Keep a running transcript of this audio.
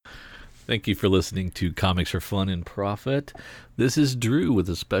Thank you for listening to Comics for Fun and Profit. This is Drew with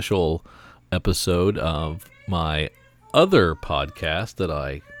a special episode of my other podcast that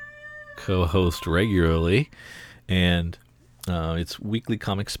I co-host regularly, and it's Weekly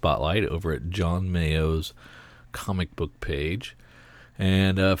Comic Spotlight over at John Mayo's comic book page.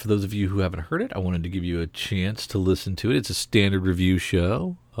 And for those of you who haven't heard it, I wanted to give you a chance to listen to it. It's a standard review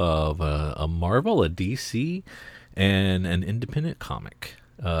show of a Marvel, a DC, and an independent comic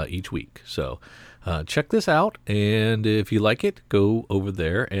each week. So check this out, and if you like it, go over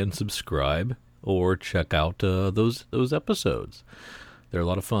there and subscribe or check out those episodes. They're a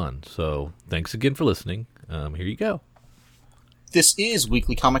lot of fun. So thanks again for listening. Here you go. This is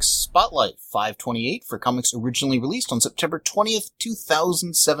Weekly Comics Spotlight 528 for comics originally released on September 20th,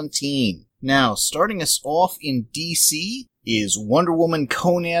 2017. Now, starting us off in DC is Wonder Woman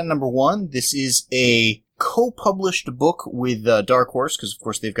Conan #1. This is a co-published book with Dark Horse, because of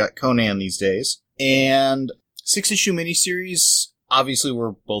course they've got Conan these days. And 6-issue miniseries. Obviously,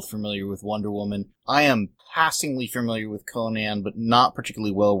 we're both familiar with Wonder Woman. I am passingly familiar with Conan, but not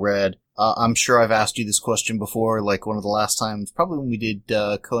particularly well read. I'm sure I've asked you this question before, like one of the last times, probably when we did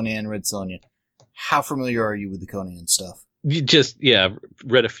Conan Red Sonja. How familiar are you with the Conan stuff?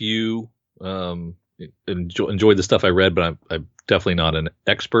 Read a few. Enjoyed the stuff I read, but I'm definitely not an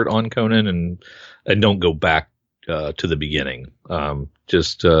expert on Conan, and don't go back to the beginning.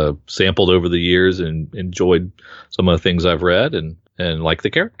 Just sampled over the years and enjoyed some of the things I've read and like the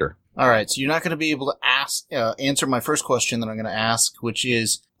character. All right, so you're not going to be able to answer my first question that I'm going to ask, which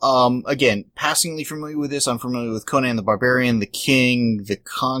is, again, passingly familiar with this. I'm familiar with Conan the Barbarian, the King, the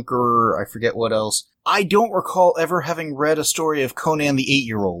Conqueror, I forget what else. I don't recall ever having read a story of Conan the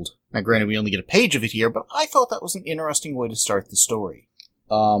 8-year-old. Now, granted, we only get a page of it here, but I thought that was an interesting way to start the story.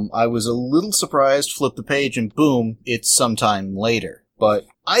 I was a little surprised, flipped the page, and boom, it's sometime later. But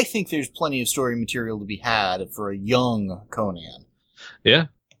I think there's plenty of story material to be had for a young Conan. Yeah.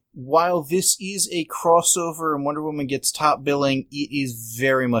 While this is a crossover and Wonder Woman gets top billing, it is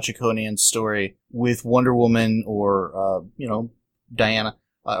very much a Conan story with Wonder Woman or, Diana,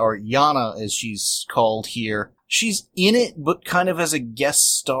 or Yana as she's called here. She's in it, but kind of as a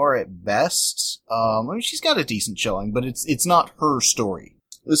guest star at best. She's got a decent showing, but it's not her story.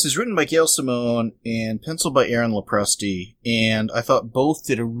 This is written by Gail Simone and penciled by Aaron Lopresti, and I thought both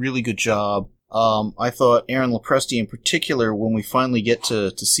did a really good job. I thought Aaron Lopresti in particular, when we finally get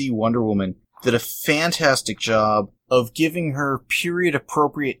to see Wonder Woman, did a fantastic job of giving her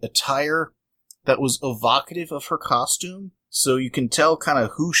period-appropriate attire that was evocative of her costume. So you can tell kind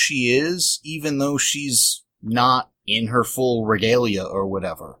of who she is, even though she's not in her full regalia or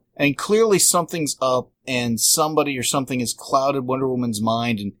whatever. And clearly something's up, and somebody or something has clouded Wonder Woman's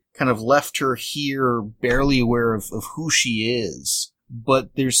mind and kind of left her here barely aware of who she is.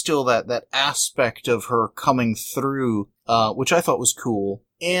 But there's still that aspect of her coming through, which I thought was cool.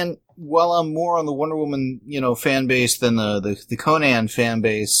 And while I'm more on the Wonder Woman, fan base than the Conan fan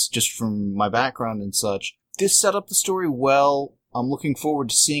base, just from my background and such, this set up the story well. I'm looking forward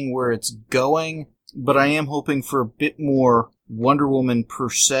to seeing where it's going, but I am hoping for a bit more Wonder Woman per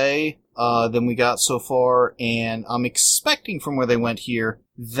se than we got so far, and I'm expecting from where they went here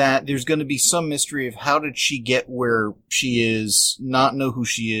that there's going to be some mystery of how did she get where she is, not know who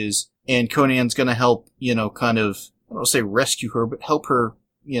she is, and Conan's going to help, kind of, I don't want to say rescue her, but help her,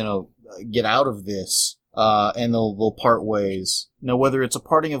 get out of this, and they'll part ways. Now, whether it's a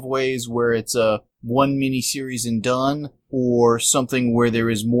parting of ways where it's a one miniseries and done, or something where there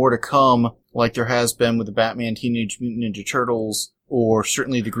is more to come, like there has been with the Batman Teenage Mutant Ninja Turtles, or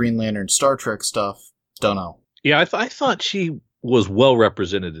certainly the Green Lantern Star Trek stuff, don't know. Yeah, I thought she was well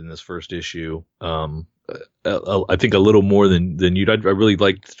represented in this first issue. I think a little more than you. I really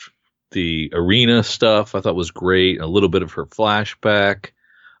liked the arena stuff. I thought was great. A little bit of her flashback.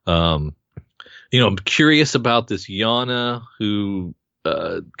 I'm curious about this Yana who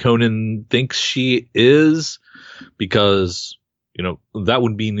Conan thinks she is, because that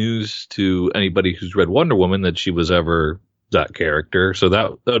would be news to anybody who's read Wonder Woman that she was ever that character. So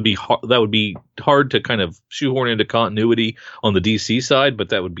that would be hard to kind of shoehorn into continuity on the DC side, but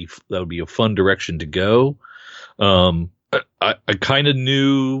that would be a fun direction to go. I kind of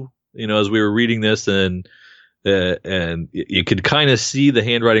knew, as we were reading this, and you could kind of see the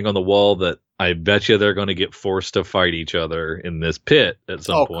handwriting on the wall that I bet you they're going to get forced to fight each other in this pit at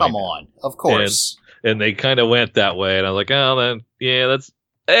some point. Oh, come on. Of course. And they kind of went that way, and I was like, oh, then, yeah,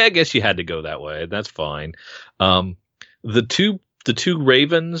 I guess you had to go that way. That's fine. The two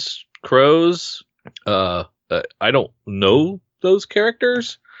Ravens, Crows, I don't know those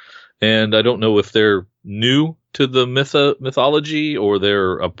characters, and I don't know if they're new to the mythology, or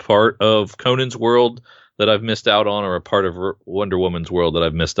they're a part of Conan's world that I've missed out on, or a part of Wonder Woman's world that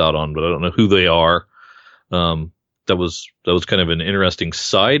I've missed out on, but I don't know who they are. That was kind of an interesting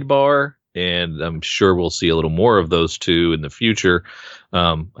sidebar, and I'm sure we'll see a little more of those two in the future.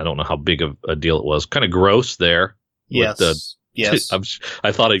 I don't know how big of a deal it was. Kind of gross there. Yes. Yes.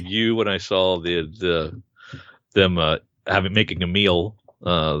 I thought of you when I saw them making a meal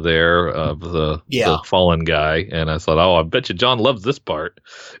there of the fallen guy, and I thought, oh, I bet you John loves this part.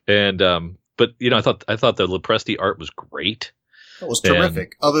 And but I thought the Lopresti art was great. It was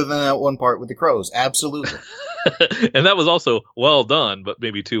terrific. Other than that one part with the crows, absolutely. And that was also well done, but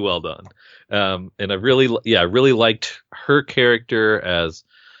maybe too well done. And I really liked her character as,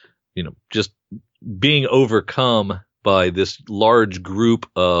 just being overcome by this large group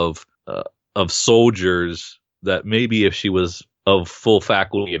of soldiers that maybe if she was of full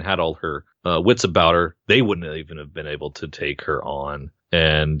faculty and had all her wits about her, they wouldn't even have been able to take her on.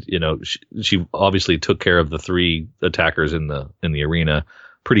 And she obviously took care of the three attackers in the arena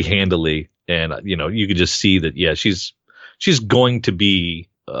pretty handily. And you could just see that she's going to be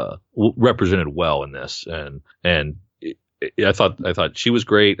represented well in this. And I thought she was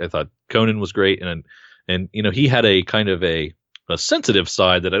great. I thought Conan was great. And he had a kind of a sensitive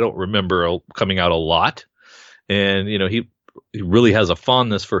side that I don't remember coming out a lot. And he really has a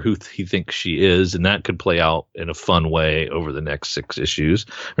fondness for who he thinks she is, and that could play out in a fun way over the next 6 issues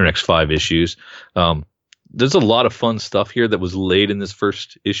or next 5 issues. There's a lot of fun stuff here that was laid in this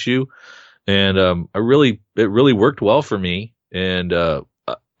first issue, and it really worked well for me. And I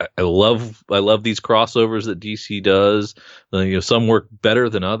love these crossovers that DC does. Some work better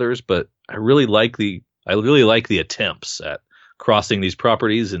than others, but I really like the attempts at crossing these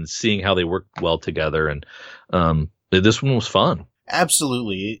properties and seeing how they work well together. And this one was fun.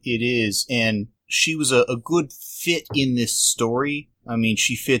 Absolutely, it is. And she was a good fit in this story. I mean,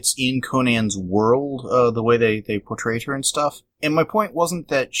 she fits in Conan's world, the way they portrayed her and stuff. And my point wasn't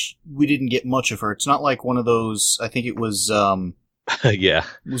that we didn't get much of her. It's not like one of those, I think it was, yeah.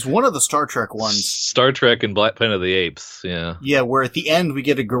 It was one of the Star Trek ones. Star Trek and Black Planet of the Apes, yeah. Yeah, where at the end we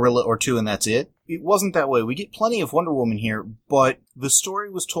get a gorilla or two and that's it. It wasn't that way. We get plenty of Wonder Woman here, but the story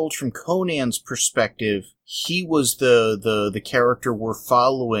was told from Conan's perspective. He was the character we're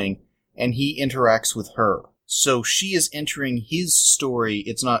following, and he interacts with her. So she is entering his story.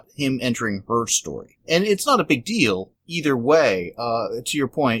 It's not him entering her story. And it's not a big deal either way. To your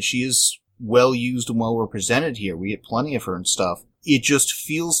point, she is well used and well represented here. We get plenty of her and stuff. It just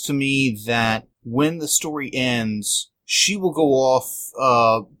feels to me that when the story ends, she will go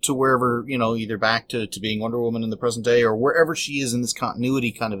off to wherever, either back to being Wonder Woman in the present day or wherever she is in this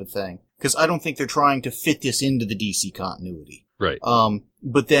continuity kind of a thing. Because I don't think they're trying to fit this into the DC continuity. Right.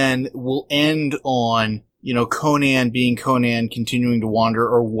 But then we'll end on, Conan being Conan, continuing to wander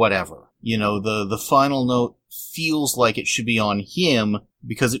or whatever. The final note feels like it should be on him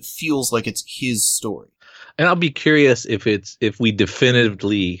because it feels like it's his story. And I'll be curious if we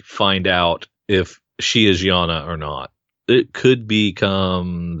definitively find out if she is Yana or not. It could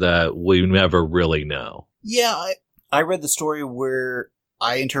become that we never really know. Yeah, I read the story where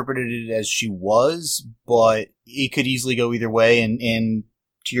I interpreted it as she was, but it could easily go either way. And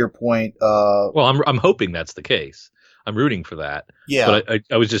to your point, well, I'm hoping that's the case. I'm rooting for that. Yeah, but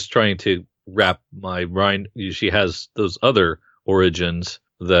I was just trying to wrap my mind. She has those other origins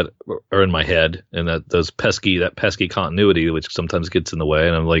that are in my head, and that pesky continuity, which sometimes gets in the way.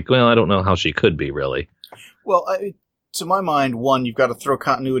 And I'm like, well, I don't know how she could be really. Well, to my mind, one, you've got to throw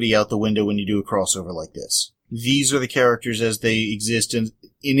continuity out the window when you do a crossover like this. These are the characters as they exist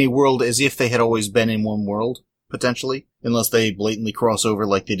in a world as if they had always been in one world, potentially, unless they blatantly cross over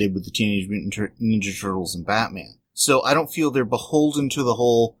like they did with the Teenage Mutant Ninja Turtles and Batman. So I don't feel they're beholden to the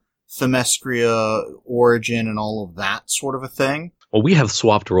whole Themyscira origin and all of that sort of a thing. Well, we have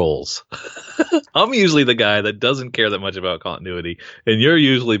swapped roles. I'm usually the guy that doesn't care that much about continuity, and you're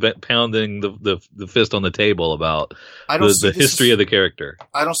usually pounding the fist on the table about the history of the character.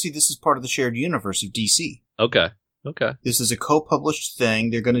 I don't see this as part of the shared universe of DC. Okay. This is a co-published thing.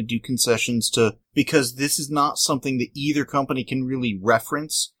 They're going to do concessions because this is not something that either company can really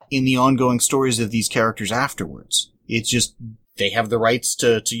reference in the ongoing stories of these characters afterwards. It's just they have the rights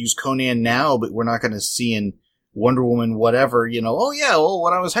to use Conan now, but we're not going to see in Wonder Woman, whatever, oh yeah, well,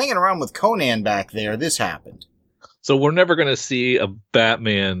 when I was hanging around with Conan back there, this happened. So we're never going to see a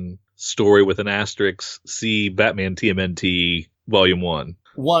Batman story with an asterisk, see Batman TMNT Volume 1.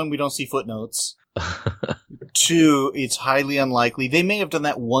 1, we don't see footnotes. 2, it's highly unlikely. They may have done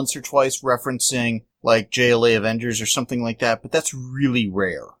that once or twice referencing, like, JLA Avengers or something like that, but that's really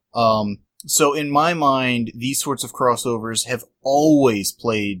rare. So in my mind, these sorts of crossovers have always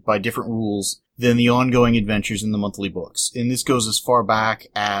played by different rules than the ongoing adventures in the monthly books. And this goes as far back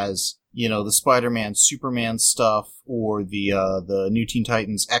as, you know, the Spider-Man, Superman stuff, or the New Teen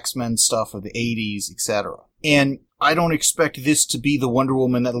Titans, X-Men stuff of the 80s, etc. And I don't expect this to be the Wonder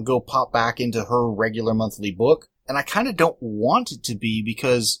Woman that'll go pop back into her regular monthly book. And I kind of don't want it to be,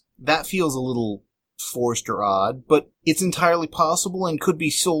 because that feels a little forced or odd, but it's entirely possible and could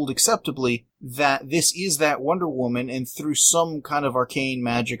be sold acceptably that this is that Wonder Woman, and through some kind of arcane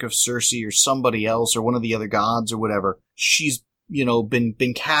magic of Circe or somebody else or one of the other gods or whatever, she's, you know, been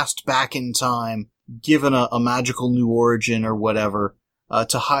cast back in time, given a magical new origin or whatever,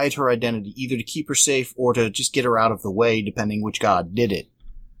 to hide her identity, either to keep her safe or to just get her out of the way, depending which god did it.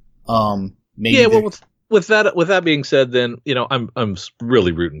 With that being said, then, you know, I'm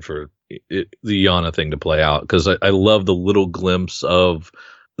really rooting for the Yana thing to play out, because I love the little glimpse of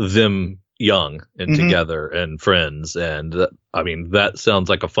them young and together and friends, and I mean, that sounds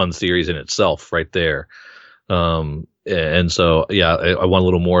like a fun series in itself right there. And so yeah, I want a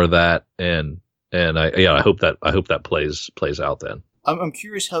little more of that, and I hope that plays out then. I'm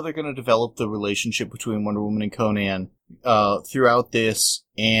curious how they're going to develop the relationship between Wonder Woman and Conan throughout this,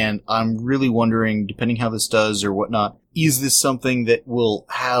 and I'm really wondering, depending how this does or whatnot, is this something that will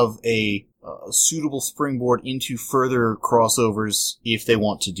have a suitable springboard into further crossovers if they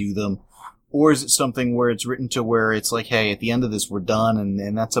want to do them? Or is it something where it's written to where it's like, hey, at the end of this, we're done,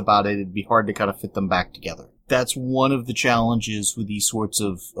 and that's about it. It'd be hard to kind of fit them back together. That's one of the challenges with these sorts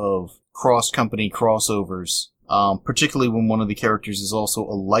of cross-company crossovers, particularly when one of the characters is also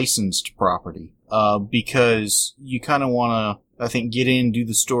a licensed property, because you kind of want to, I think, get in, do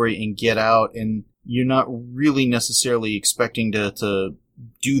the story, and get out, and you're not really necessarily expecting to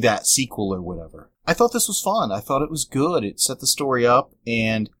do that sequel or whatever. I thought this was fun. I thought it was good. It set the story up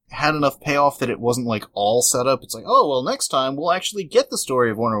and had enough payoff that it wasn't like all set up. It's like, oh, well, next time we'll actually get the story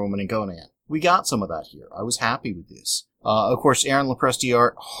of Wonder Woman and Conan. We got some of that here. I was happy with this. Of course, Aaron Lopresti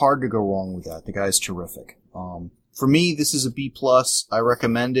art, hard to go wrong with that. The guy's terrific. For me, this is a B+. I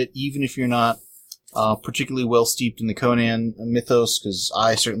recommend it, even if you're not particularly well steeped in the Conan mythos, because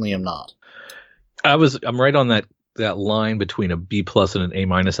I certainly am not. I'm right on that line between a B+ and an A-,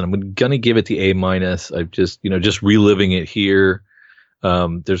 and I'm gonna give it the A-. I've just reliving it here.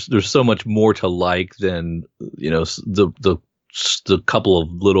 There's so much more to like than, you know, the couple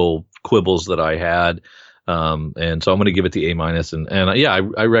of little quibbles that I had. And so I'm going to give it the A-, and yeah,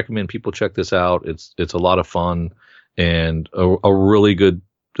 I recommend people check this out. It's a lot of fun and a really good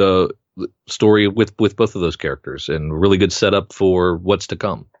story with both of those characters, and a really good setup for what's to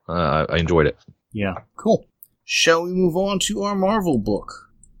come. I enjoyed it. Yeah, cool. Shall we move on to our Marvel book?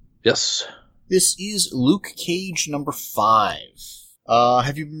 Yes. This is Luke Cage number 5.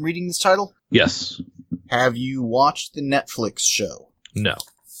 Have you been reading this title? Yes. Have you watched the Netflix show? No.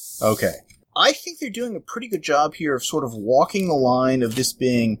 Okay. I think they're doing a pretty good job here of sort of walking the line of this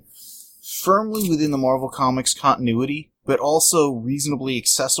being firmly within the Marvel Comics continuity, but also reasonably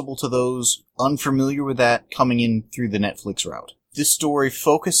accessible to those unfamiliar with that coming in through the Netflix route. This story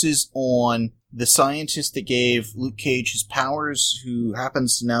focuses on the scientist that gave Luke Cage his powers, who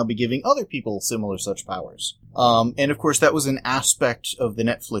happens to now be giving other people similar such powers. And of course that was an aspect of the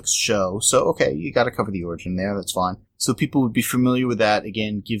Netflix show, so okay, you gotta cover the origin there, that's fine. So people would be familiar with that,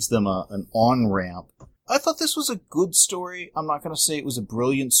 again, gives them an on-ramp. I thought this was a good story. I'm not gonna say it was a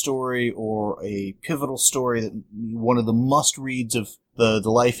brilliant story or a pivotal story, that one of the must-reads of the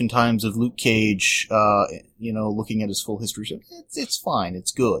life and times of Luke Cage, looking at his full history. It's fine,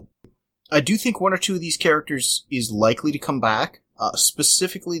 it's good. I do think one or two of these characters is likely to come back,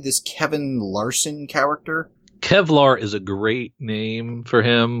 specifically this Kevin Larson character. Kevlar is a great name for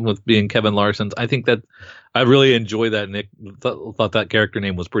him, with being Kevin Larson. I think that I really enjoy that. Nick thought that character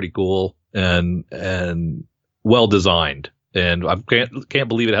name was pretty cool and well designed, and I can't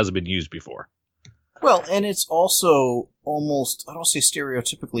believe it hasn't been used before. Well, and it's also almost, I don't say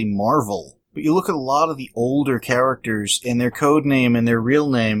stereotypically Marvel, but you look at a lot of the older characters and their code name and their real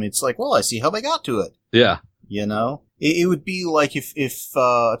name, it's like, well, I see how they got to it. Yeah. You know? It would be like if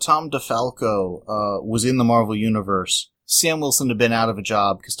Tom DeFalco was in the Marvel Universe, Sam Wilson would have been out of a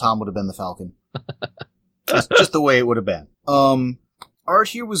job because Tom would have been the Falcon. just the way it would have been. Art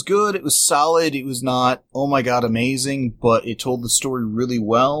here was good. It was solid. It was not, oh my god, amazing, but it told the story really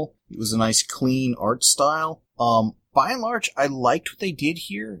well. It was a nice, clean art style. By and large, I liked what they did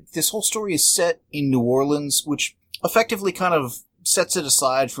here. This whole story is set in New Orleans, which effectively kind of sets it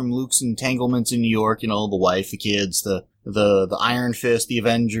aside from Luke's entanglements in New York, you know, the wife, the kids, the Iron Fist, the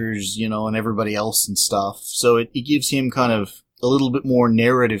Avengers, you know, and everybody else and stuff. So it gives him kind of a little bit more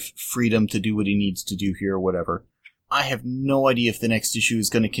narrative freedom to do what he needs to do here or whatever. I have no idea if the next issue is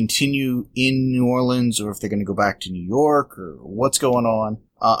going to continue in New Orleans or if they're going to go back to New York or what's going on.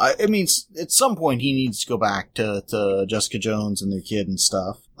 I mean, at some point he needs to go back to Jessica Jones and their kid and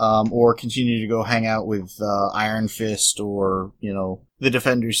stuff, or continue to go hang out with Iron Fist or, you know, the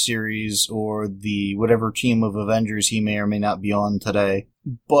Defenders series or the whatever team of Avengers he may or may not be on today.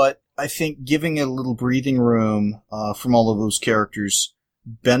 But I think giving it a little breathing room from all of those characters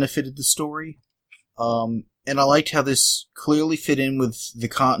benefited the story. And I liked how this clearly fit in with the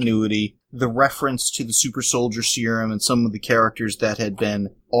continuity, the reference to the super soldier serum and some of the characters that had been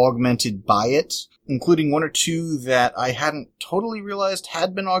augmented by it, including one or two that I hadn't totally realized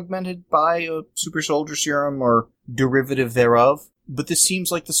had been augmented by a super soldier serum or derivative thereof. But this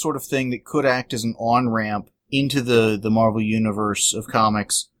seems like the sort of thing that could act as an on-ramp into the Marvel Universe of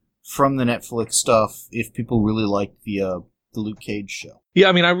comics from the Netflix stuff if people really like the Luke Cage show. Yeah,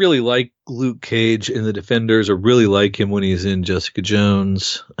 I mean, I really like Luke Cage in the Defenders. I really like him when he's in Jessica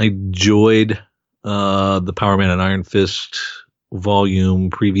Jones. I enjoyed the Power Man and Iron Fist volume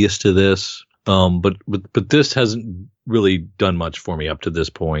previous to this, but this hasn't really done much for me up to this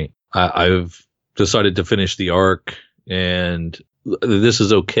point. I've decided to finish the arc, and this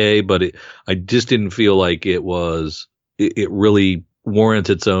is okay, but I just didn't feel like it really warrants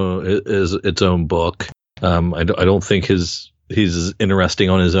its own book. I don't think he's as interesting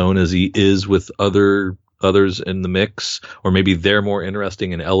on his own as he is with others in the mix, or maybe they're more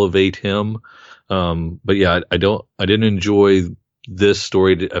interesting and elevate him. But yeah, I didn't enjoy this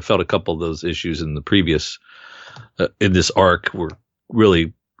story. I felt a couple of those issues in the previous, in this arc were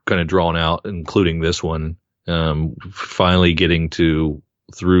really kind of drawn out, including this one. Finally getting through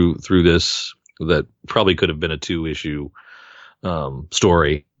this, that probably could have been a 2-issue,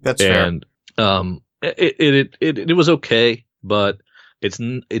 story. That's fair. And, it was okay, but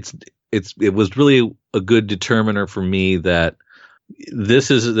it was really a good determiner for me that this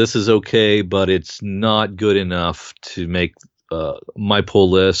is okay, but it's not good enough to make my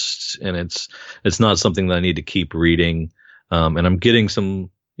pull list, and it's not something that I need to keep reading. And I'm getting some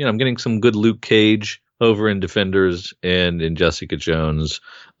good Luke Cage over in Defenders and in Jessica Jones,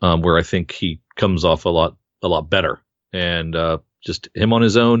 where I think he comes off a lot better, and just him on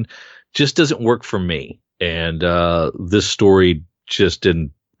his own just doesn't work for me. And this story just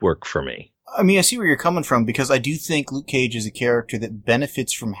didn't work for me. I mean, I see where you're coming from, because I do think Luke Cage is a character that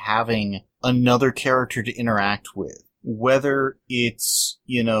benefits from having another character to interact with. Whether it's,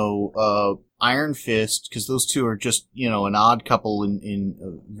 Iron Fist, because those two are just, an odd couple in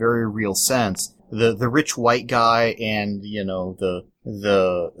a very real sense. The rich white guy and, the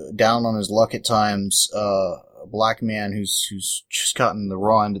down on his luck at times, black man who's just gotten the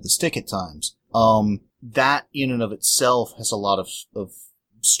raw end of the stick at times. That in and of itself has a lot of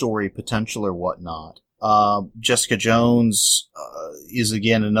story potential or whatnot. Jessica Jones is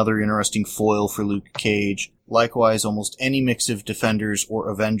again another interesting foil for Luke Cage. Likewise, almost any mix of Defenders or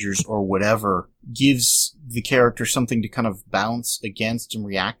Avengers or whatever gives the character something to kind of bounce against and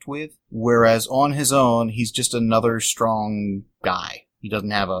react with. Whereas on his own, he's just another strong guy. He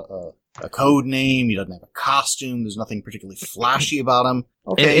doesn't have a code name. He doesn't have a costume. There's nothing particularly flashy about him.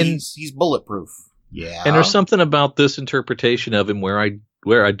 Okay, and he's bulletproof. Yeah. And there's something about this interpretation of him where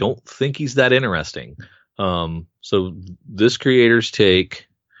I don't think he's that interesting. So this creator's take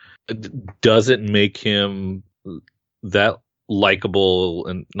doesn't make him that likable,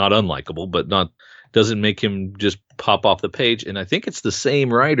 and not unlikable, but doesn't make him just pop off the page. And I think it's the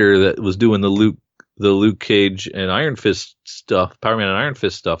same writer that was doing the Luke Cage and Iron Fist stuff, Power Man and Iron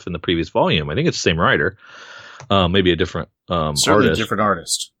Fist stuff in the previous volume. I think it's the same writer, maybe a different certainly artist. A different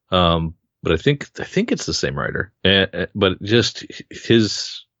artist. But I think it's the same writer. But just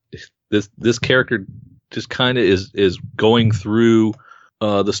this character just kind of is going through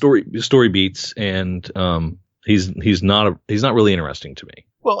the story beats, and he's not really interesting to me.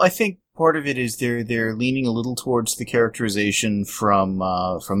 Well, I think part of it is they're leaning a little towards the characterization from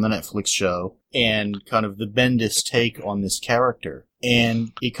the Netflix show and kind of the Bendis take on this character.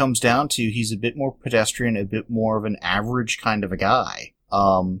 And it comes down to he's a bit more pedestrian, a bit more of an average kind of a guy.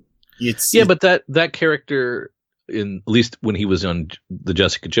 But that character, at least when he was on the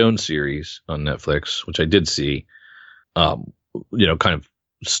Jessica Jones series on Netflix, which I did see, kind of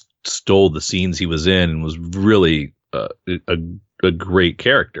stole the scenes he was in and was really a great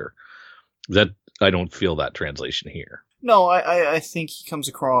character. That I don't feel that translation here. No, I think he comes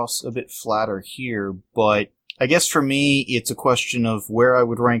across a bit flatter here, but I guess for me, it's a question of where I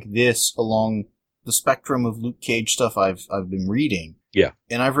would rank this along the spectrum of Luke Cage stuff I've been reading. Yeah.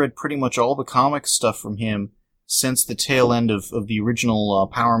 And I've read pretty much all the comic stuff from him since the tail end of the original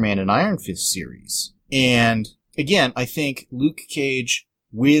Power Man and Iron Fist series. And again, I think Luke Cage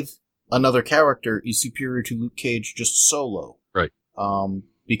with another character is superior to Luke Cage just solo. Right.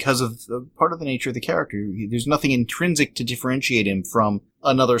 Because of part of the nature of the character. There's nothing intrinsic to differentiate him from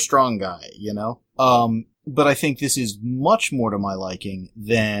another strong guy, you know? But I think this is much more to my liking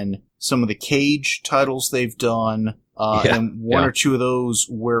than some of the Cage titles they've done, and one or two of those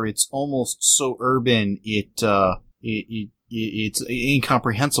where it's almost so urban, it's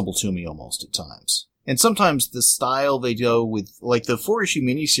incomprehensible to me almost at times. And sometimes the style they go with, like the 4-issue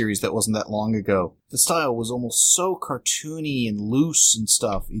miniseries that wasn't that long ago, the style was almost so cartoony and loose and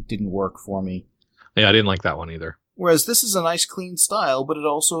stuff, it didn't work for me. Yeah, I didn't like that one either. Whereas this is a nice, clean style, but it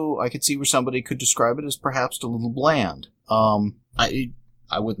also, I could see where somebody could describe it as perhaps a little bland.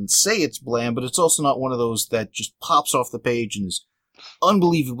 I wouldn't say it's bland, but it's also not one of those that just pops off the page and is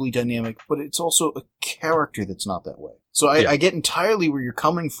unbelievably dynamic, but it's also a character that's not that way. So I get entirely where you're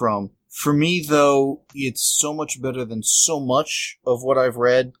coming from. For me, though, it's so much better than so much of what I've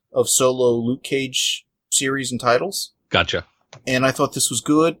read of solo Luke Cage series and titles. Gotcha. And I thought this was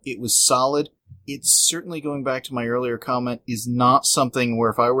good. It was solid. It's certainly, going back to my earlier comment, is not something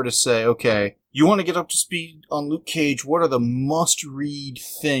where if I were to say, okay, you want to get up to speed on Luke Cage, what are the must-read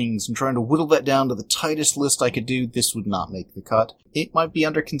things? I'm trying to whittle that down to the tightest list I could do. This would not make the cut. It might be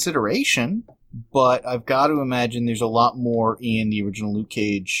under consideration, but I've got to imagine there's a lot more in the original Luke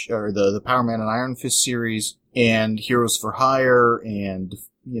Cage, or the Power Man and Iron Fist series, and Heroes for Hire, and,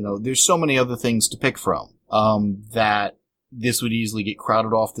 you know, there's so many other things to pick from, that this would easily get crowded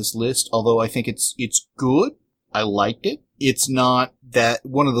off this list, although I think it's good. I liked it. It's not that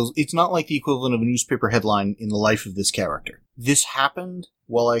one of those, it's not like the equivalent of a newspaper headline in the life of this character. This happened.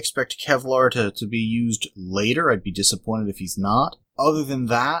 While I expect Kevlar to be used later, I'd be disappointed if he's not. Other than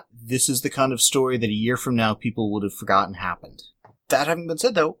that, this is the kind of story that a year from now people would have forgotten happened. That having been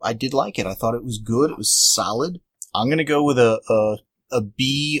said, though, I did like it. I thought it was good. It was solid. I'm gonna go with a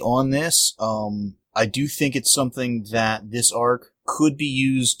B on this. I do think it's something that this arc could be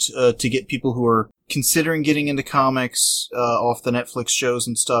used to get people who are considering getting into comics off the Netflix shows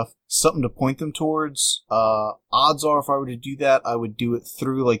and stuff, something to point them towards. Odds are if I were to do that, I would do it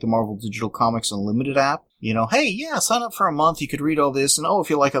through like the Marvel Digital Comics Unlimited app. You know, hey, yeah, sign up for a month, you could read all this, and if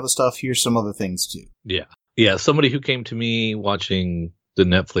you like other stuff, here's some other things too. Yeah, somebody who came to me watching the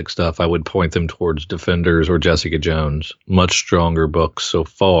Netflix stuff, I would point them towards Defenders or Jessica Jones. Much stronger books so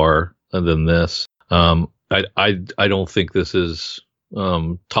far than this. I don't think this is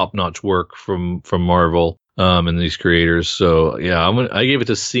top-notch work from Marvel and these creators. So yeah, I gave it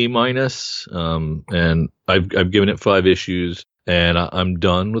a C-, and I've given it 5 issues, and I'm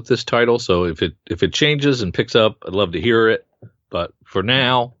done with this title. So if it changes and picks up, I'd love to hear it. But for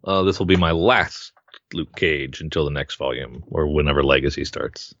now, this will be my last Luke Cage until the next volume or whenever Legacy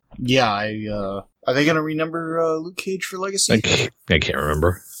starts. Yeah, are they going to renumber Luke Cage for Legacy? I can't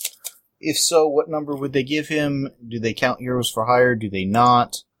remember. If so, what number would they give him? Do they count Heroes for Hire? Do they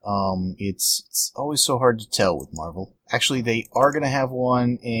not? It's always so hard to tell with Marvel. Actually, they are going to have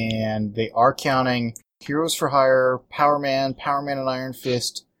one, and they are counting Heroes for Hire, Power Man and Iron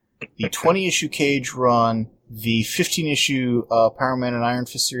Fist, the 20-issue Cage run, the 15-issue Power Man and Iron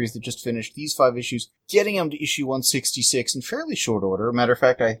Fist series that just finished, these 5 issues, getting them to issue 166 in fairly short order. Matter of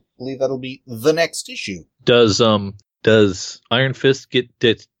fact, I believe that'll be the next issue. Does Iron Fist get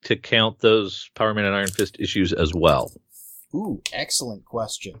to count those Power Man and Iron Fist issues as well? Ooh, excellent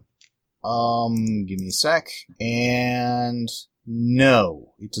question. Give me a sec. And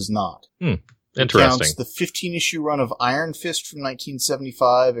no, it does not. Interesting. It counts the 15-issue run of Iron Fist from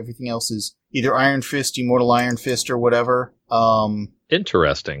 1975. Everything else is either Iron Fist, Immortal Iron Fist, or whatever.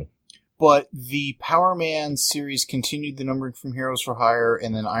 Interesting. But the Power Man series continued the numbering from Heroes for Hire,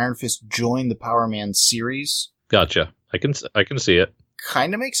 and then Iron Fist joined the Power Man series. Gotcha. I can see it.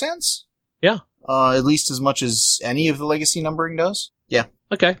 Kind of makes sense. Yeah. At least as much as any of the Legacy numbering does. Yeah.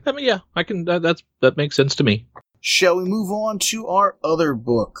 Okay. I mean, yeah, I can. That makes sense to me. Shall we move on to our other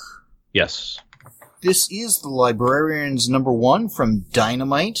book? Yes. This is The Librarians #1 from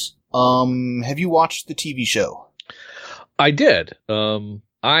Dynamite. Have you watched the TV show? I did. I'm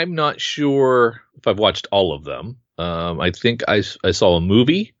not sure if I've watched all of them. I think I saw a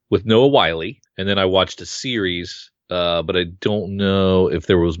movie with Noah Wyle, and then I watched a series, but I don't know if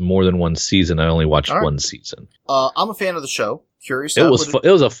there was more than one season. I only watched one season. I'm a fan of the show. Curious. It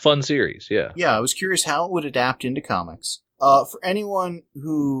was a fun series, yeah. Yeah, I was curious how it would adapt into comics. For anyone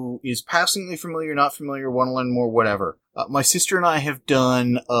who is passingly familiar, not familiar, want to learn more, whatever, my sister and I have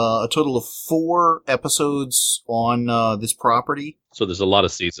done a total of 4 episodes on this property. So there's a lot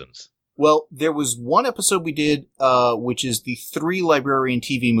of seasons. Well, there was one episode we did, which is the 3 Librarian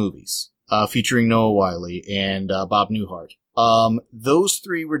TV movies, featuring Noah Wyle and Bob Newhart. Those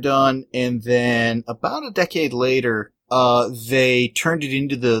 3 were done, and then about a decade later, they turned it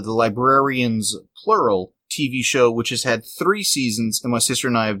into the Librarians, plural, TV show, which has had 3 seasons, and my sister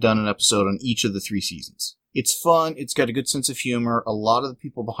and I have done an episode on each of the 3 seasons. It's fun. It's got a good sense of humor. A lot of the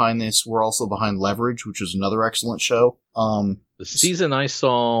people behind this were also behind Leverage, which was another excellent show. The season I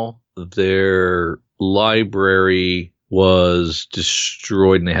saw, their library was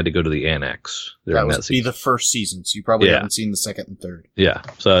destroyed and they had to go to the annex. That would be the first season, so you probably haven't seen the second and third. Yeah.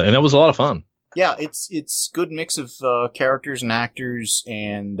 And that was a lot of fun. Yeah, it's good mix of characters and actors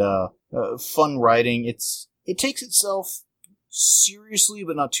and fun writing. It takes itself seriously,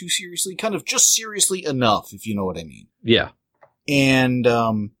 but not too seriously. Kind of just seriously enough, if you know what I mean. Yeah. And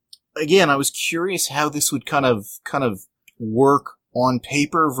again, I was curious how this would kind of work on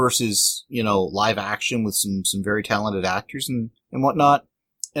paper versus, live action with some very talented actors and whatnot.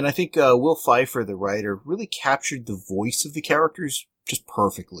 And I think Will Pfeiffer, the writer, really captured the voice of the characters just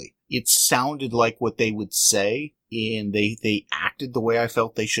perfectly. It sounded like what they would say, and they acted the way I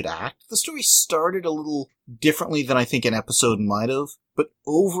felt they should act. The story started a little differently than I think an episode might have, but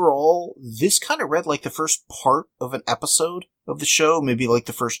overall, this kind of read like the first part of an episode of the show, maybe like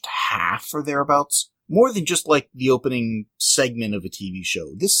the first half or thereabouts, more than just like the opening segment of a TV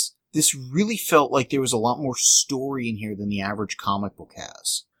show. This really felt like there was a lot more story in here than the average comic book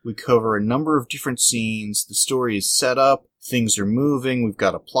has. We cover a number of different scenes. The story is set up. Things are moving. We've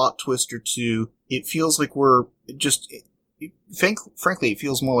got a plot twist or two. It feels like we're just... frankly, it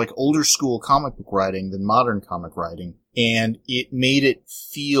feels more like older school comic book writing than modern comic writing. And it made it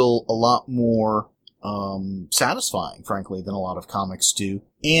feel a lot more satisfying, frankly, than a lot of comics do.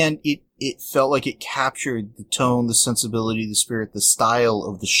 And it felt like it captured the tone, the sensibility, the spirit, the style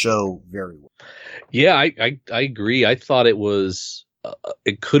of the show very well. Yeah, I agree. I thought it was...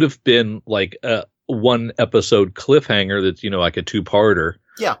 it could have been like a 1 episode cliffhanger that's, like a 2-parter.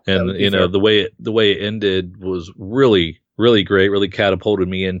 Yeah. And, the way it ended was really, really great, really catapulted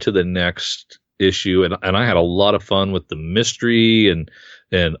me into the next issue. And I had a lot of fun with the mystery and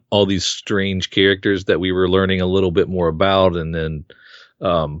all these strange characters that we were learning a little bit more about. And then,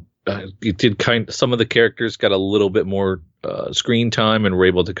 it did some of the characters got a little bit more, screen time and were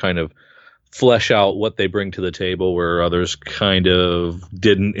able to kind of flesh out what they bring to the table where others kind of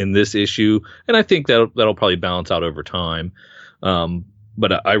didn't in this issue. And I think that'll probably balance out over time.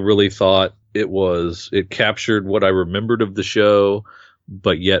 But I really thought it captured what I remembered of the show,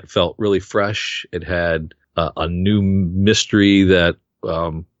 but yet felt really fresh. It had a new mystery that,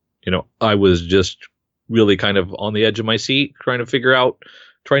 I was just really kind of on the edge of my seat trying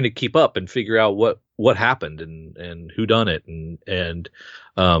to keep up and figure out what happened and who done it. And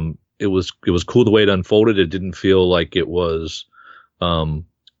it was cool the way it unfolded. It didn't feel like it was,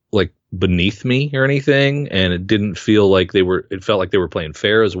 like beneath me or anything. And it didn't feel like it felt like they were playing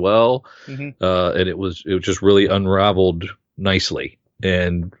fair as well. Mm-hmm. And it just really unraveled nicely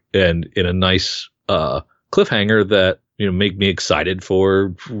and in a nice, cliffhanger that, made me excited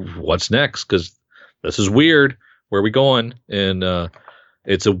for what's next. 'Cause this is weird. Where are we going? And,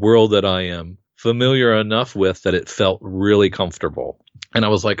 it's a world that I am familiar enough with that it felt really comfortable. And I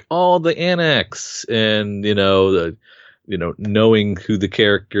was like, oh, the annex and, knowing who the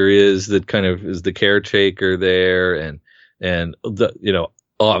character is that kind of is the caretaker there and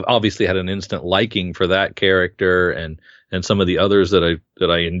obviously had an instant liking for that character and some of the others that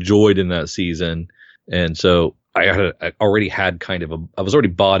I enjoyed in that season. And so I already had I was already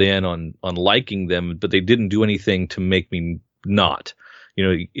bought in on liking them, but they didn't do anything to make me not.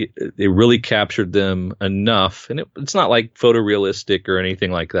 They really captured them enough, and it's not like photorealistic or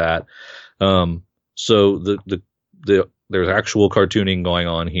anything like that. So there's actual cartooning going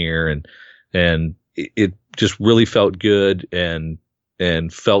on here, and it just really felt good and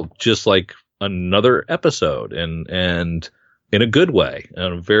felt just like another episode, and in a good way, in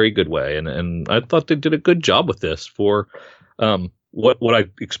a very good way, and I thought they did a good job with this for what I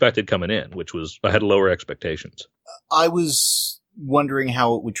expected coming in, which was I had lower expectations. I was wondering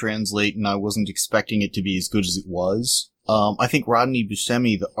how it would translate, and I wasn't expecting it to be as good as it was. I think Rodney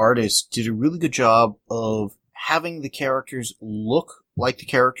Buscemi, the artist, did a really good job of having the characters look like the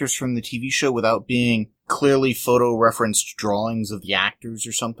characters from the TV show without being clearly photo-referenced drawings of the actors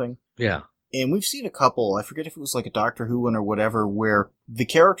or something. Yeah. And we've seen a couple, I forget if it was like a Doctor Who one or whatever, where the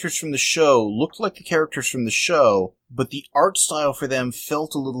characters from the show looked like the characters from the show, but the art style for them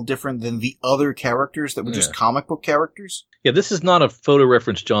felt a little different than the other characters that were just comic book characters. Yeah, this is not a photo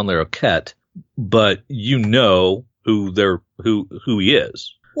reference John Larroquette, but who he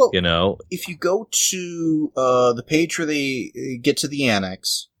is. Well, you know. if you go to the page where they get to the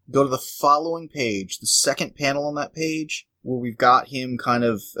annex, go to the following page, the second panel on that page, where we've got him kind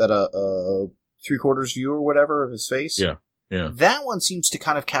of at a three-quarters view or whatever of his face. Yeah. That one seems to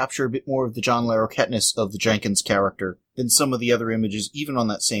kind of capture a bit more of the John Larroquette-ness of the Jenkins character than some of the other images, even on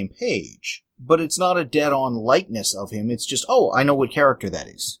that same page. But it's not a dead-on likeness of him. It's just, oh, I know what character that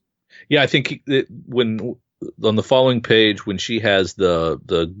is. Yeah, I think when on the following page, when she has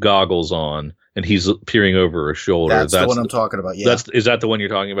the goggles on and he's peering over her shoulder, that's the one I'm talking about. Yeah, is that the one you're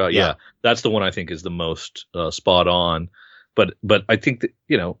talking about? Yeah, that's the one I think is the most spot on. But I think that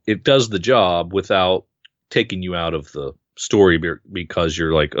it does the job without taking you out of the story because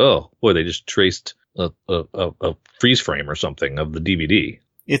you're like, oh boy, they just traced a freeze frame or something of the DVD.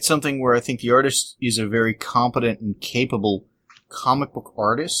 It's something where I think the artist is a very competent and capable comic book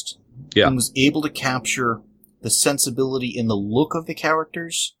artist. Yeah. And was able to capture the sensibility in the look of the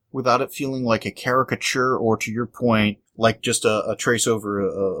characters without it feeling like a caricature or, to your point, like just a trace over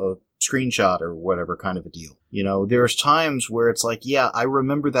a screenshot or whatever kind of a deal. There's times where it's like, yeah, I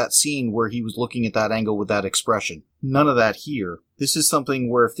remember that scene where he was looking at that angle with that expression. None of that here. This is something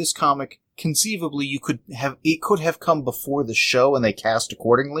where if this comic, conceivably, it could have come before the show and they cast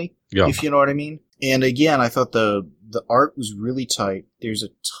accordingly, if you know what I mean. And again, I thought the art was really tight. There's a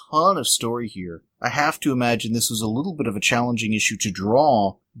ton of story here. I have to imagine this was a little bit of a challenging issue to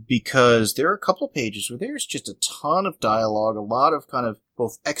draw because there are a couple of pages where there's just a ton of dialogue, a lot of kind of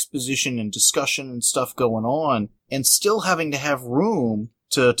both exposition and discussion and stuff going on, and still having to have room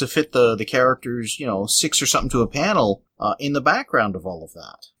to fit the characters, 6 or something to a panel in the background of all of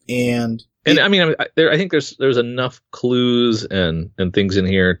that. And I mean, I think there's enough clues and things in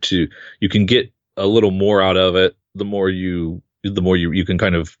here you can get a little more out of it. The more you can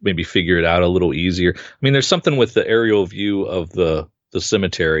kind of maybe figure it out a little easier. I mean, there's something with the aerial view of the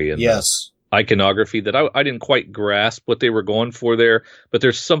cemetery and the iconography that I didn't quite grasp what they were going for there, but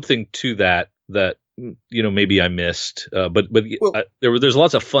there's something to that maybe I missed. But there's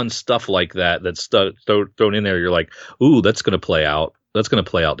lots of fun stuff like that that's thrown in there. You're like, ooh, that's going to play out. That's going to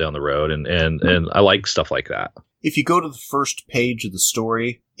play out down the road, and I like stuff like that. If you go to the first page of the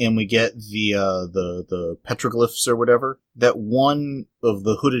story and we get the petroglyphs or whatever, that one of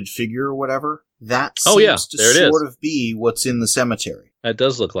the hooded figure or whatever, that seems to sort of be what's in the cemetery. That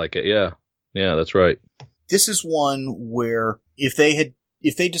does look like it, yeah. Yeah, that's right. This is one where if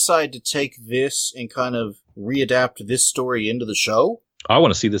they decide to take this and kind of readapt this story into the show, I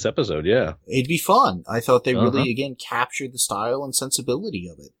want to see this episode, yeah. It'd be fun. I thought they really, again, captured the style and sensibility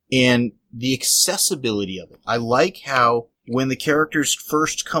of it. And the accessibility of it. I like how when the characters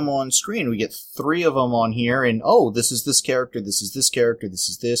first come on screen, we get 3 of them on here, and this is this character, this is this character, this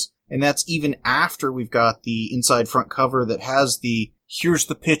is this. And that's even after we've got the inside front cover that has here's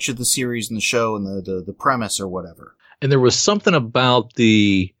the pitch of the series and the show and the premise or whatever. And there was something about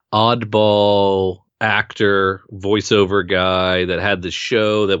the oddball actor voiceover guy that had the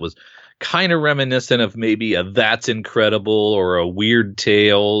show that was kind of reminiscent of maybe a That's Incredible or a Weird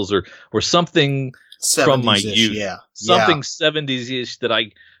Tales or something from my youth. Something 70s-ish that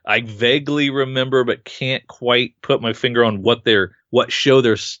I vaguely remember but can't quite put my finger on what show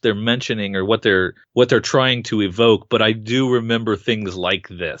they're mentioning or what they're trying to evoke, but I do remember things like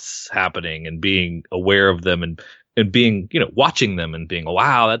this happening and being aware of them and being, watching them and being,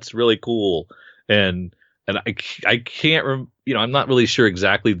 wow, that's really cool. And I can't, I'm not really sure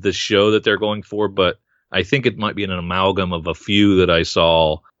exactly the show that they're going for, but I think it might be an amalgam of a few that I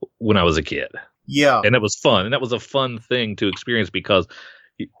saw when I was a kid. Yeah. And it was fun. And that was a fun thing to experience because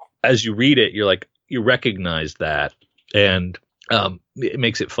as you read it, you're like, you recognize that and it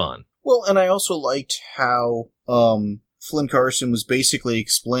makes it fun. Well, and I also liked how Flynn Carson was basically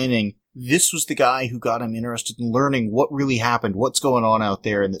explaining this was the guy who got him interested in learning what really happened, what's going on out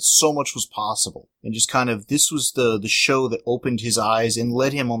there, and that so much was possible. And just kind of, this was the show that opened his eyes and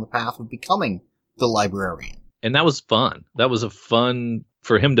led him on the path of becoming the librarian. And that was fun. That was a fun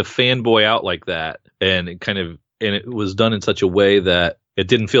for him to fanboy out like that. And it was done in such a way that it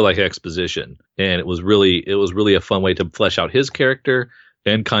didn't feel like exposition. And it was really a fun way to flesh out his character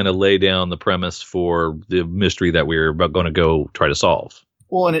and kind of lay down the premise for the mystery that we're going to go try to solve.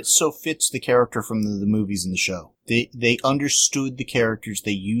 Well, and it so fits the character from the movies and the show. They understood the characters.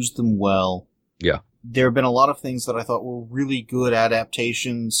 They used them well. Yeah. There have been a lot of things that I thought were really good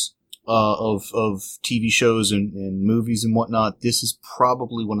adaptations of TV shows and movies and whatnot. This is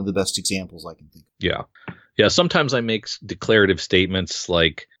probably one of the best examples I can think of. Yeah. Yeah, sometimes I make declarative statements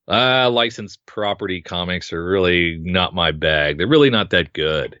like, licensed property comics are really not my bag. They're really not that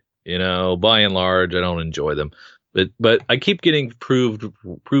good. By and large, I don't enjoy them. But I keep getting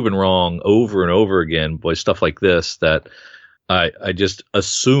proven wrong over and over again by stuff like this that I just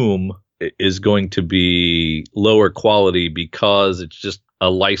assume is going to be lower quality because it's just a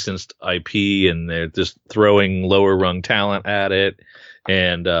licensed IP and they're just throwing lower rung talent at it.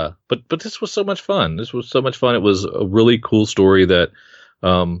 And but this was so much fun. This was so much fun. It was a really cool story that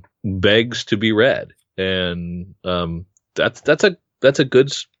begs to be read, and that's a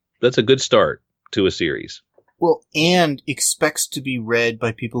good start to a series. Well, and expects to be read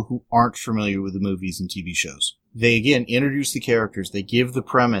by people who aren't familiar with the movies and TV shows. They, again, introduce the characters, they give the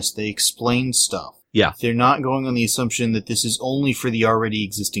premise, they explain stuff. Yeah. They're not going on the assumption that this is only for the already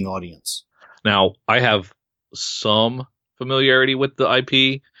existing audience. Now, I have some familiarity with the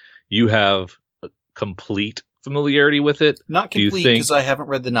IP. You have complete familiarity with it. Not complete, because I haven't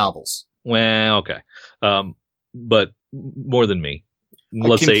read the novels. Well, okay. But more than me.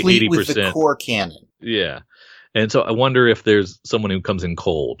 Let's say 80%. With the core canon. Yeah. And so I wonder if there's someone who comes in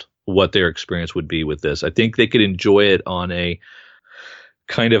cold, what their experience would be with this. I think they could enjoy it on a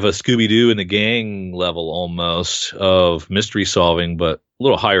kind of a Scooby-Doo and the Gang level almost of mystery solving, but a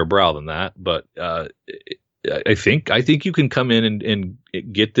little higher brow than that. But I think you can come in and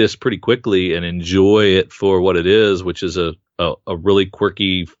get this pretty quickly and enjoy it for what it is, which is a really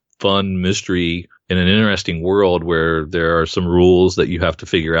quirky, fun mystery in an interesting world where there are some rules that you have to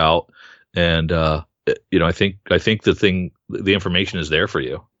figure out. And I think the information is there for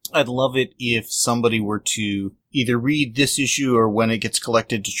you. I'd love it if somebody were to either read this issue or when it gets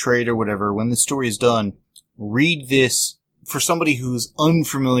collected to trade or whatever, when the story is done, read this for somebody who's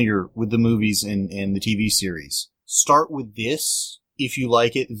unfamiliar with the movies and the TV series. Start with this. If you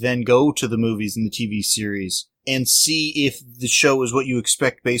like it, then go to the movies and the TV series and see if the show is what you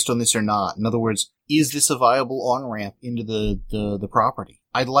expect based on this or not. In other words, is this a viable on-ramp into the property?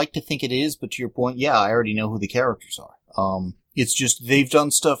 I'd like to think it is, but to your point, yeah, I already know who the characters are. It's just they've done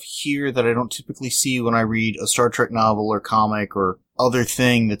stuff here that I don't typically see when I read a Star Trek novel or comic or other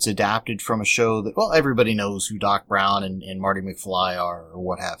thing that's adapted from a show that, well, everybody knows who Doc Brown and Marty McFly are or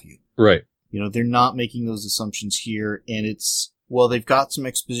what have you. Right. They're not making those assumptions here, and well, they've got some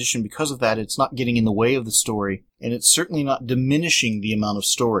exposition because of that. It's not getting in the way of the story, and it's certainly not diminishing the amount of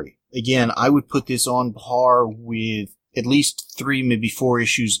story. Again, I would put this on par with at least 3, maybe 4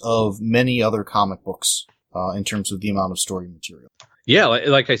 issues of many other comic books in terms of the amount of story material. Yeah,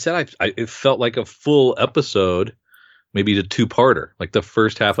 like I said, it felt like a full episode, maybe a 2-parter, like the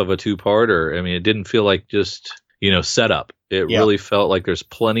first half of a 2-parter. I mean, it didn't feel like just, setup. It really felt like there's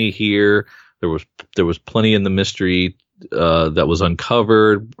plenty here. There was plenty in the mystery that was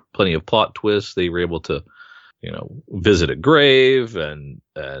uncovered, plenty of plot twists. They were able to, visit a grave and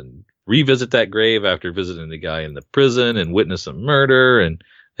revisit that grave after visiting the guy in the prison and witness a murder and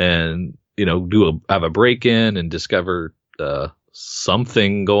have a break-in and discover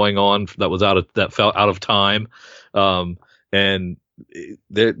something going on that felt out of time. And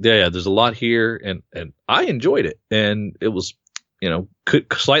there's a lot here, and I enjoyed it, and it was,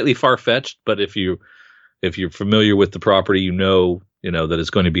 slightly far-fetced, but if you're familiar with the property, that it's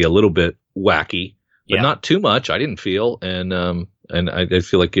going to be a little bit wacky, but not too much. I didn't feel, and I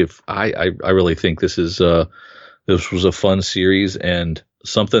feel like I really think this was a fun series and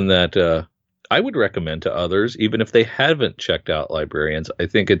something that I would recommend to others, even if they haven't checked out Librarians. I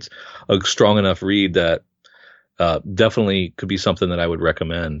think it's a strong enough read that definitely could be something that I would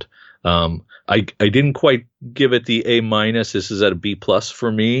recommend. I didn't quite give it the A-. This is at a B+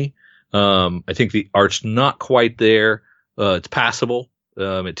 for me. I think the art's not quite there. It's passable.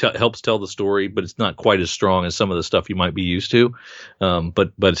 It helps tell the story, but it's not quite as strong as some of the stuff you might be used to.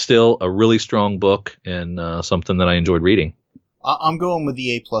 But still a really strong book and something that I enjoyed reading. I'm going with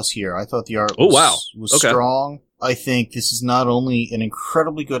the A+ here. I thought the art was strong. I think this is not only an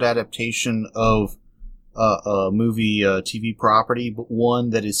incredibly good adaptation of a movie TV property, but one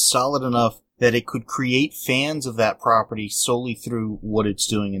that is solid enough that it could create fans of that property solely through what it's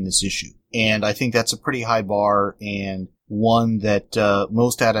doing in this issue. And I think that's a pretty high bar, and one that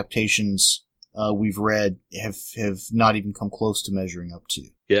most adaptations we've read have not even come close to measuring up to.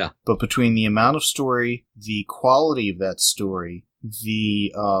 Yeah. But between the amount of story, the quality of that story,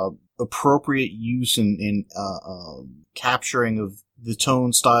 the appropriate use in capturing of the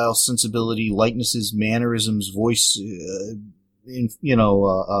tone, style, sensibility, likenesses, mannerisms, voice,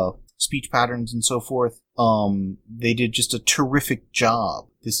 speech patterns, and so forth, they did just a terrific job.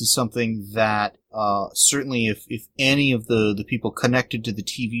 This is something that certainly if any of the people connected to the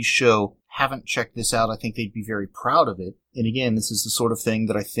TV show haven't checked this out, I think they'd be very proud of it. And again, this is the sort of thing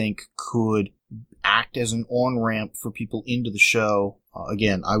that I think could act as an on-ramp for people into the show.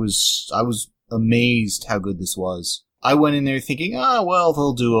 Again, I was amazed how good this was. I went in there thinking, well,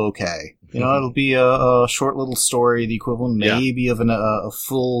 they'll do okay. It'll be a short little story, the equivalent maybe of a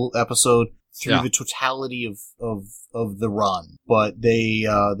full episode through the totality of the run. But they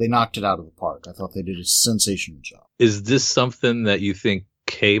knocked it out of the park. I thought they did a sensational job. Is this something that you think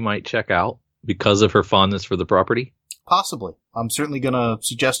Kay might check out because of her fondness for the property? Possibly. I'm certainly going to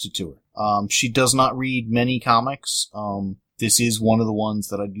suggest it to her. She does not read many comics. This is one of the ones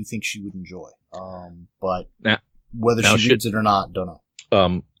that I do think she would enjoy. But whether she reads it or not, don't know.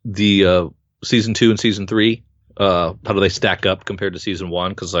 The season 2 and season 3, how do they stack up compared to season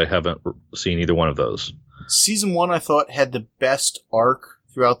 1? Because I haven't seen either one of those. Season 1 I thought had the best arc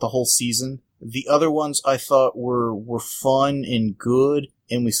throughout the whole season. The other ones I thought were fun and good,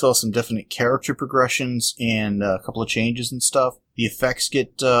 and we saw some definite character progressions and a couple of changes and stuff. The effects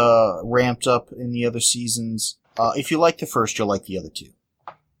get ramped up in the other seasons. If you like the first, you'll like the other two.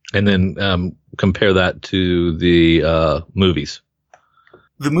 And then compare that to the movies.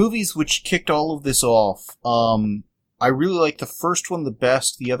 The movies which kicked all of this off, I really liked the first one the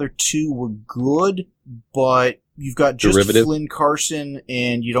best. The other two were good, but you've got just Derivative. Flynn Carson,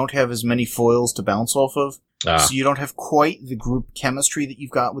 and you don't have as many foils to bounce off of. So you don't have quite the group chemistry that you've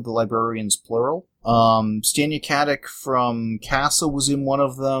got with the Librarians, plural. Stanya Katic from Casa was in one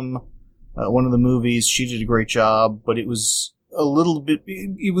of them, one of the movies. She did a great job, but it was a little bit...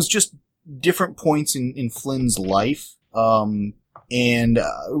 It was just different points in Flynn's life. And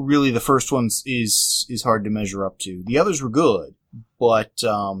really the first one is hard to measure up to. The others were good, but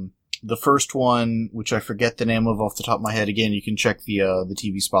the first one, which I forget the name of off the top of my head, again, you can check the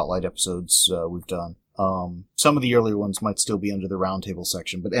TV Spotlight episodes we've done. Some of the earlier ones might still be under the roundtable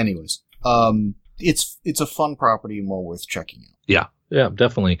section, but anyways, it's a fun property and well worth checking out. Yeah,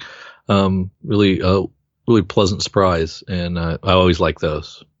 definitely. Really pleasant surprise, and I always like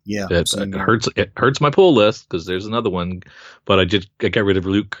those. Yeah, it hurts my pull list because there's another one, but I got rid of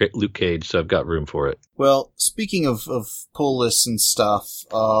Luke Cage, so I've got room for it. Well, speaking of pull lists and stuff,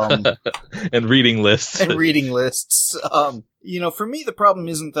 and reading lists, for me the problem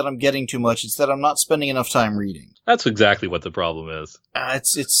isn't that I'm getting too much; it's that I'm not spending enough time reading. That's exactly what the problem is.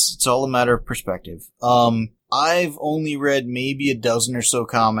 It's all a matter of perspective. I've only read maybe a dozen or so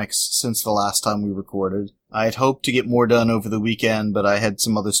comics since the last time we recorded. I had hoped to get more done over the weekend, but I had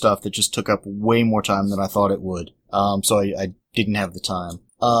some other stuff that just took up way more time than I thought it would. So I didn't have the time.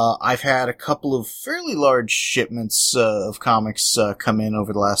 I've had a couple of fairly large shipments of comics come in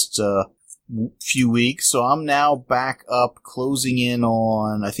over the last few weeks, so I'm now back up closing in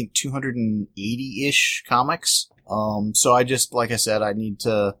on, I think, 280-ish comics. So I just, like I said, I need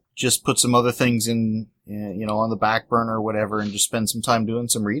to just put some other things in, on the back burner or whatever, and just spend some time doing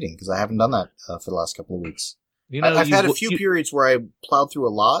some reading, because I haven't done that for the last couple of weeks. I've had a few periods where I plowed through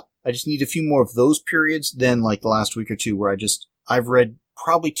a lot. I just need a few more of those periods than like the last week or two where I've read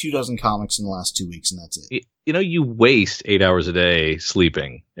probably 24 comics in the last 2 weeks, and that's it. You waste 8 hours a day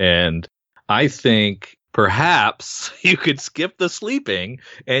sleeping, and I think perhaps you could skip the sleeping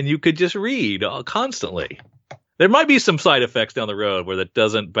and you could just read constantly. There might be some side effects down the road where that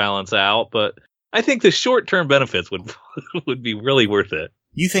doesn't balance out, but I think the short-term benefits would be really worth it.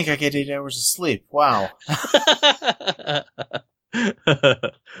 You think I get 8 hours of sleep? Wow.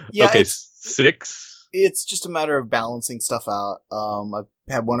 Yeah, okay, 6. It's just a matter of balancing stuff out. I've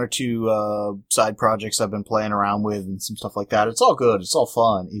had one or two side projects I've been playing around with and some stuff like that. It's all good. It's all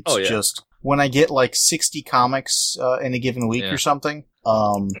fun. It's just when I get like 60 comics in a given week or something.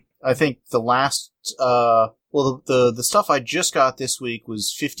 I think the last the stuff I just got this week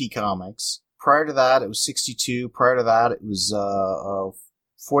was 50 comics. Prior to that, it was 62. Prior to that, it was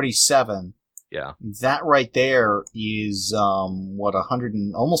 47. Yeah. That right there is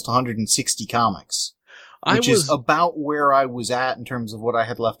almost 160 comics, which is about where I was at in terms of what I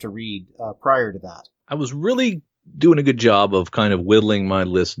had left to read prior to that. I was really doing a good job of kind of whittling my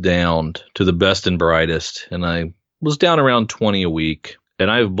list down to the best and brightest, and I was down around 20 a week, and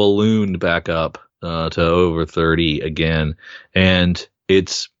I've ballooned back up to over 30 again, and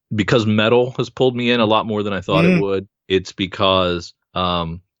it's because metal has pulled me in a lot more than I thought it would. It's because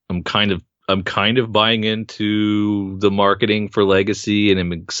I'm kind of buying into the marketing for Legacy, and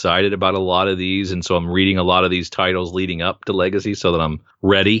I'm excited about a lot of these, and so I'm reading a lot of these titles leading up to Legacy so that I'm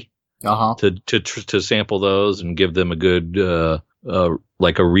ready to sample those and give them a good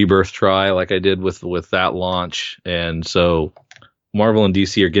like a rebirth try, like I did with that launch. And so Marvel and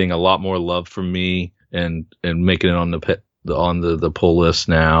DC are getting a lot more love from me and making it on the pull list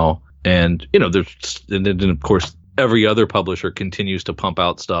now. And then of course every other publisher continues to pump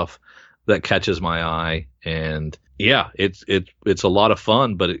out stuff that catches my eye. And yeah, it's a lot of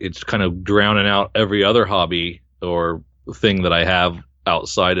fun, but it's kind of drowning out every other hobby or thing that I have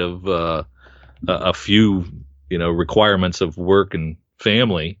outside of a few, requirements of work and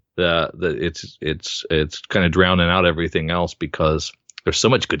family. That it's kind of drowning out everything else because there's so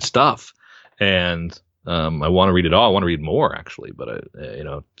much good stuff, and I want to read it all. I want to read more actually, but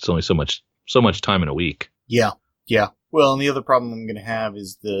it's only so much time in a week. Yeah. Well, and the other problem I'm going to have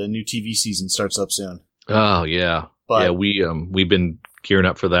is the new TV season starts up soon. Oh yeah, but we've been gearing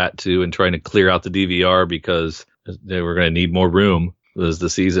up for that too, and trying to clear out the DVR because we're going to need more room as the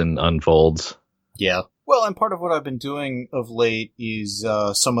season unfolds. Yeah. Well, and part of what I've been doing of late is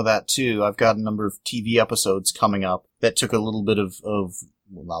some of that too. I've got a number of TV episodes coming up that took a little bit of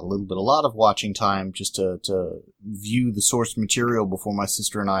well, not a little bit, a lot of watching time just to view the source material before my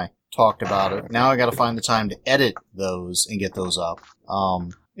sister and I talked about it. Now I got to find the time to edit those and get those up.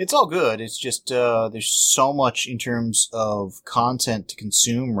 It's all good. It's just there's so much in terms of content to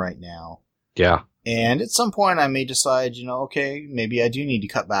consume right now. Yeah. And at some point I may decide, okay, maybe I do need to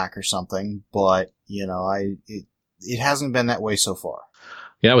cut back or something, but it hasn't been that way so far.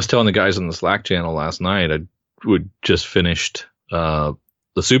 Yeah, I was telling the guys on the Slack channel last night I would just finished the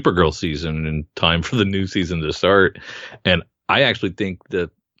Supergirl season in time for the new season to start, and I actually think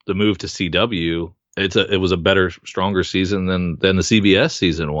that the move to CW it was a better, stronger season than the CBS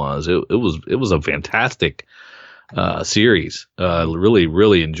season was. It was a fantastic series. Really,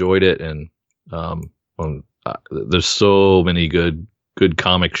 really enjoyed it, and there's so many good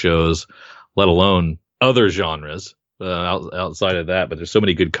comic shows, let alone other genres outside of that. But there's so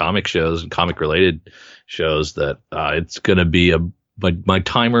many good comic shows and comic related shows that it's going to be my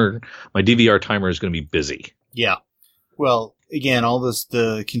DVR timer is going to be busy. Yeah. Well, again, all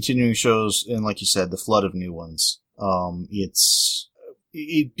the continuing shows, and like you said, the flood of new ones. It's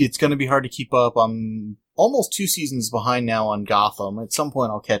going to be hard to keep up. I'm almost 2 seasons behind now on Gotham. At some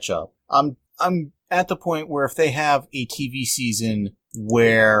point, I'll catch up. I'm at the point where if they have a TV season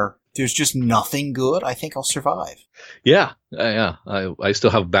where there's just nothing good, I think I'll survive. Yeah. I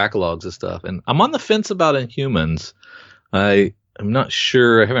still have backlogs of stuff, and I'm on the fence about Inhumans. I'm not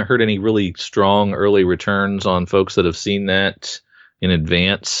sure. I haven't heard any really strong early returns on folks that have seen that in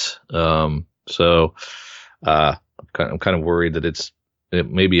advance. So I'm kind of worried that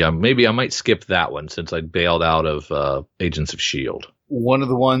maybe I might skip that one since I bailed out of Agents of S.H.I.E.L.D. One of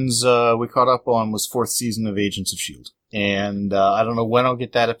the ones we caught up on was 4th season of Agents of S.H.I.E.L.D. And I don't know when I'll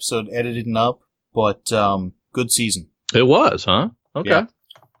get that episode edited and up, but good season. It was, huh? Okay. Yeah.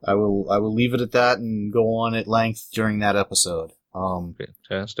 I will leave it at that and go on at length during that episode.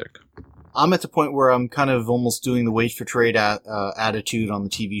 Fantastic. I'm at the point where I'm kind of almost doing the wait for trade attitude on the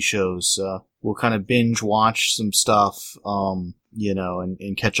TV shows. We'll kind of binge watch some stuff, and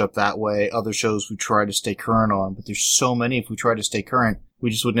catch up that way. Other shows we try to stay current on, but there's so many. If we try to stay current, we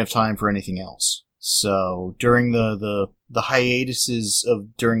just wouldn't have time for anything else. So during the hiatuses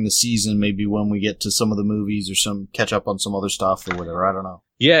of during the season, maybe when we get to some of the movies or some catch up on some other stuff or whatever, I don't know.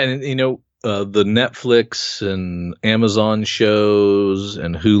 Yeah, and the Netflix and Amazon shows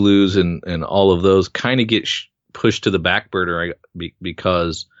and Hulu's and all of those kind of get pushed to the back burner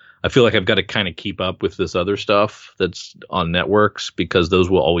because I feel like I've got to kind of keep up with this other stuff that's on networks because those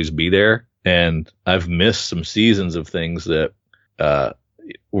will always be there. And I've missed some seasons of things that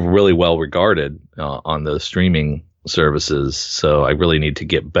were really well regarded on the streaming services. So I really need to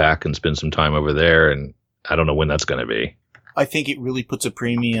get back and spend some time over there. And I don't know when that's going to be. I think it really puts a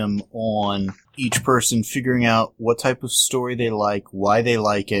premium on each person figuring out what type of story they like, why they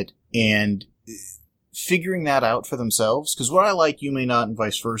like it, and figuring that out for themselves. Because what I like, you may not, and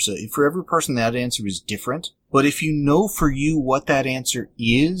vice versa. For every person, that answer is different. But if you know for you what that answer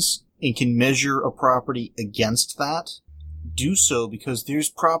is and can measure a property against that, do so, because there's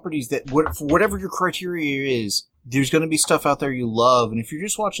properties that, for whatever your criteria is, there's going to be stuff out there you love. And if you're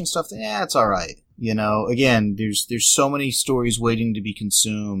just watching stuff, it's all right. Again, there's so many stories waiting to be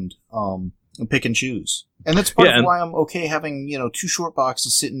consumed. And pick and choose. And that's part of why I'm okay having, 2 short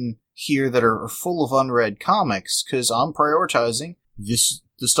boxes sitting here that are full of unread comics, because I'm prioritizing the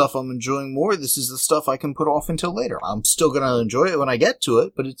stuff I'm enjoying more. This is the stuff I can put off until later. I'm still going to enjoy it when I get to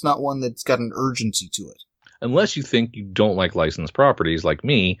it, but it's not one that's got an urgency to it. Unless you think you don't like licensed properties like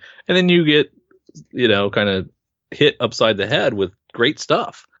me, and then you get, kind of hit upside the head with great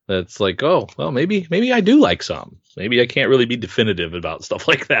stuff. That's like, oh, well, maybe I do like some. Maybe I can't really be definitive about stuff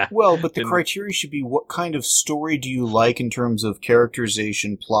like that. Well, but the criteria should be what kind of story do you like in terms of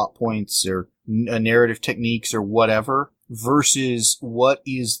characterization, plot points, or narrative techniques, or whatever. versus what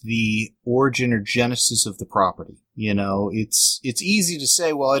is the origin or genesis of the property. You know, it's easy to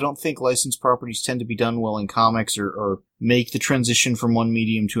say, well, I don't think licensed properties tend to be done well in comics or make the transition from one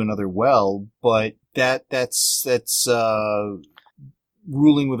medium to another well, but that's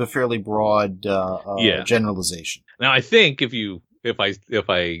ruling with a fairly broad generalization. Now, I think if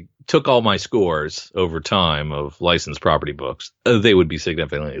I took all my scores over time of licensed property books, they would be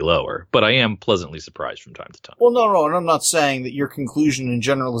significantly lower. But I am pleasantly surprised from time to time. Well, no, and I'm not saying that your conclusion and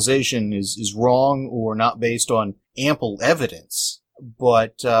generalization is wrong or not based on ample evidence.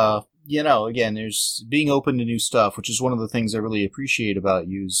 But, again, there's being open to new stuff, which is one of the things I really appreciate about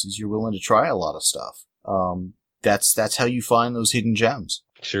you is you're willing to try a lot of stuff. That's how you find those hidden gems.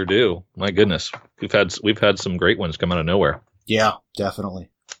 Sure do. My goodness. We've had some great ones come out of nowhere. Yeah,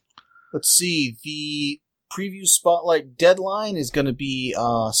 definitely. Let's see. The preview spotlight deadline is going to be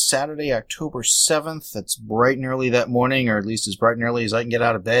Saturday, October 7th. That's bright and early that morning, or at least as bright and early as I can get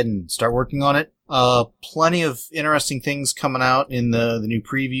out of bed and start working on it. Plenty of interesting things coming out in the new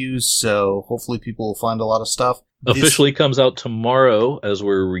previews, so hopefully people will find a lot of stuff. Officially comes out tomorrow as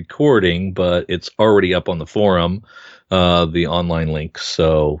we're recording, but it's already up on the forum, the online link,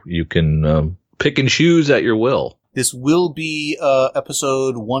 so you can pick and choose at your will. This will be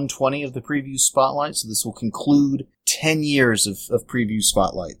episode 120 of the Preview Spotlight, so this will conclude 10 years of Preview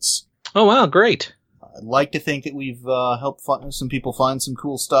Spotlights. Oh, wow, great. I'd like to think that we've helped some people find some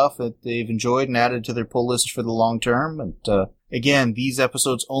cool stuff that they've enjoyed and added to their pull list for the long term. And again, these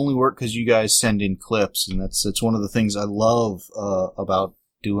episodes only work because you guys send in clips, and that's one of the things I love about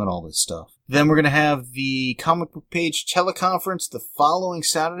doing all this stuff. Then we're going to have the Comic Book Page teleconference the following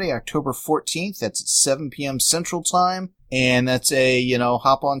Saturday, October 14th. That's at 7 p.m. Central Time. And that's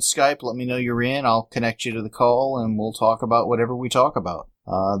hop on Skype, let me know you're in, I'll connect you to the call, and we'll talk about whatever we talk about.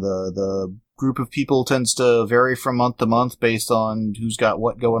 The group of people tends to vary from month to month based on who's got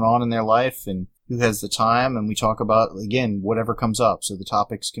what going on in their life and who has the time, and we talk about, again, whatever comes up. So the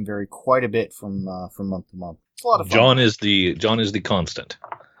topics can vary quite a bit from month to month. It's a lot of fun. John is the constant.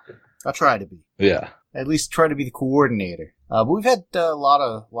 I try to be. Yeah. At least try to be the coordinator. But we've had a lot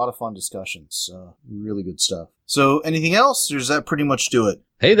of fun discussions. Really good stuff. So anything else, or does that pretty much do it?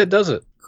 Hey, that does it.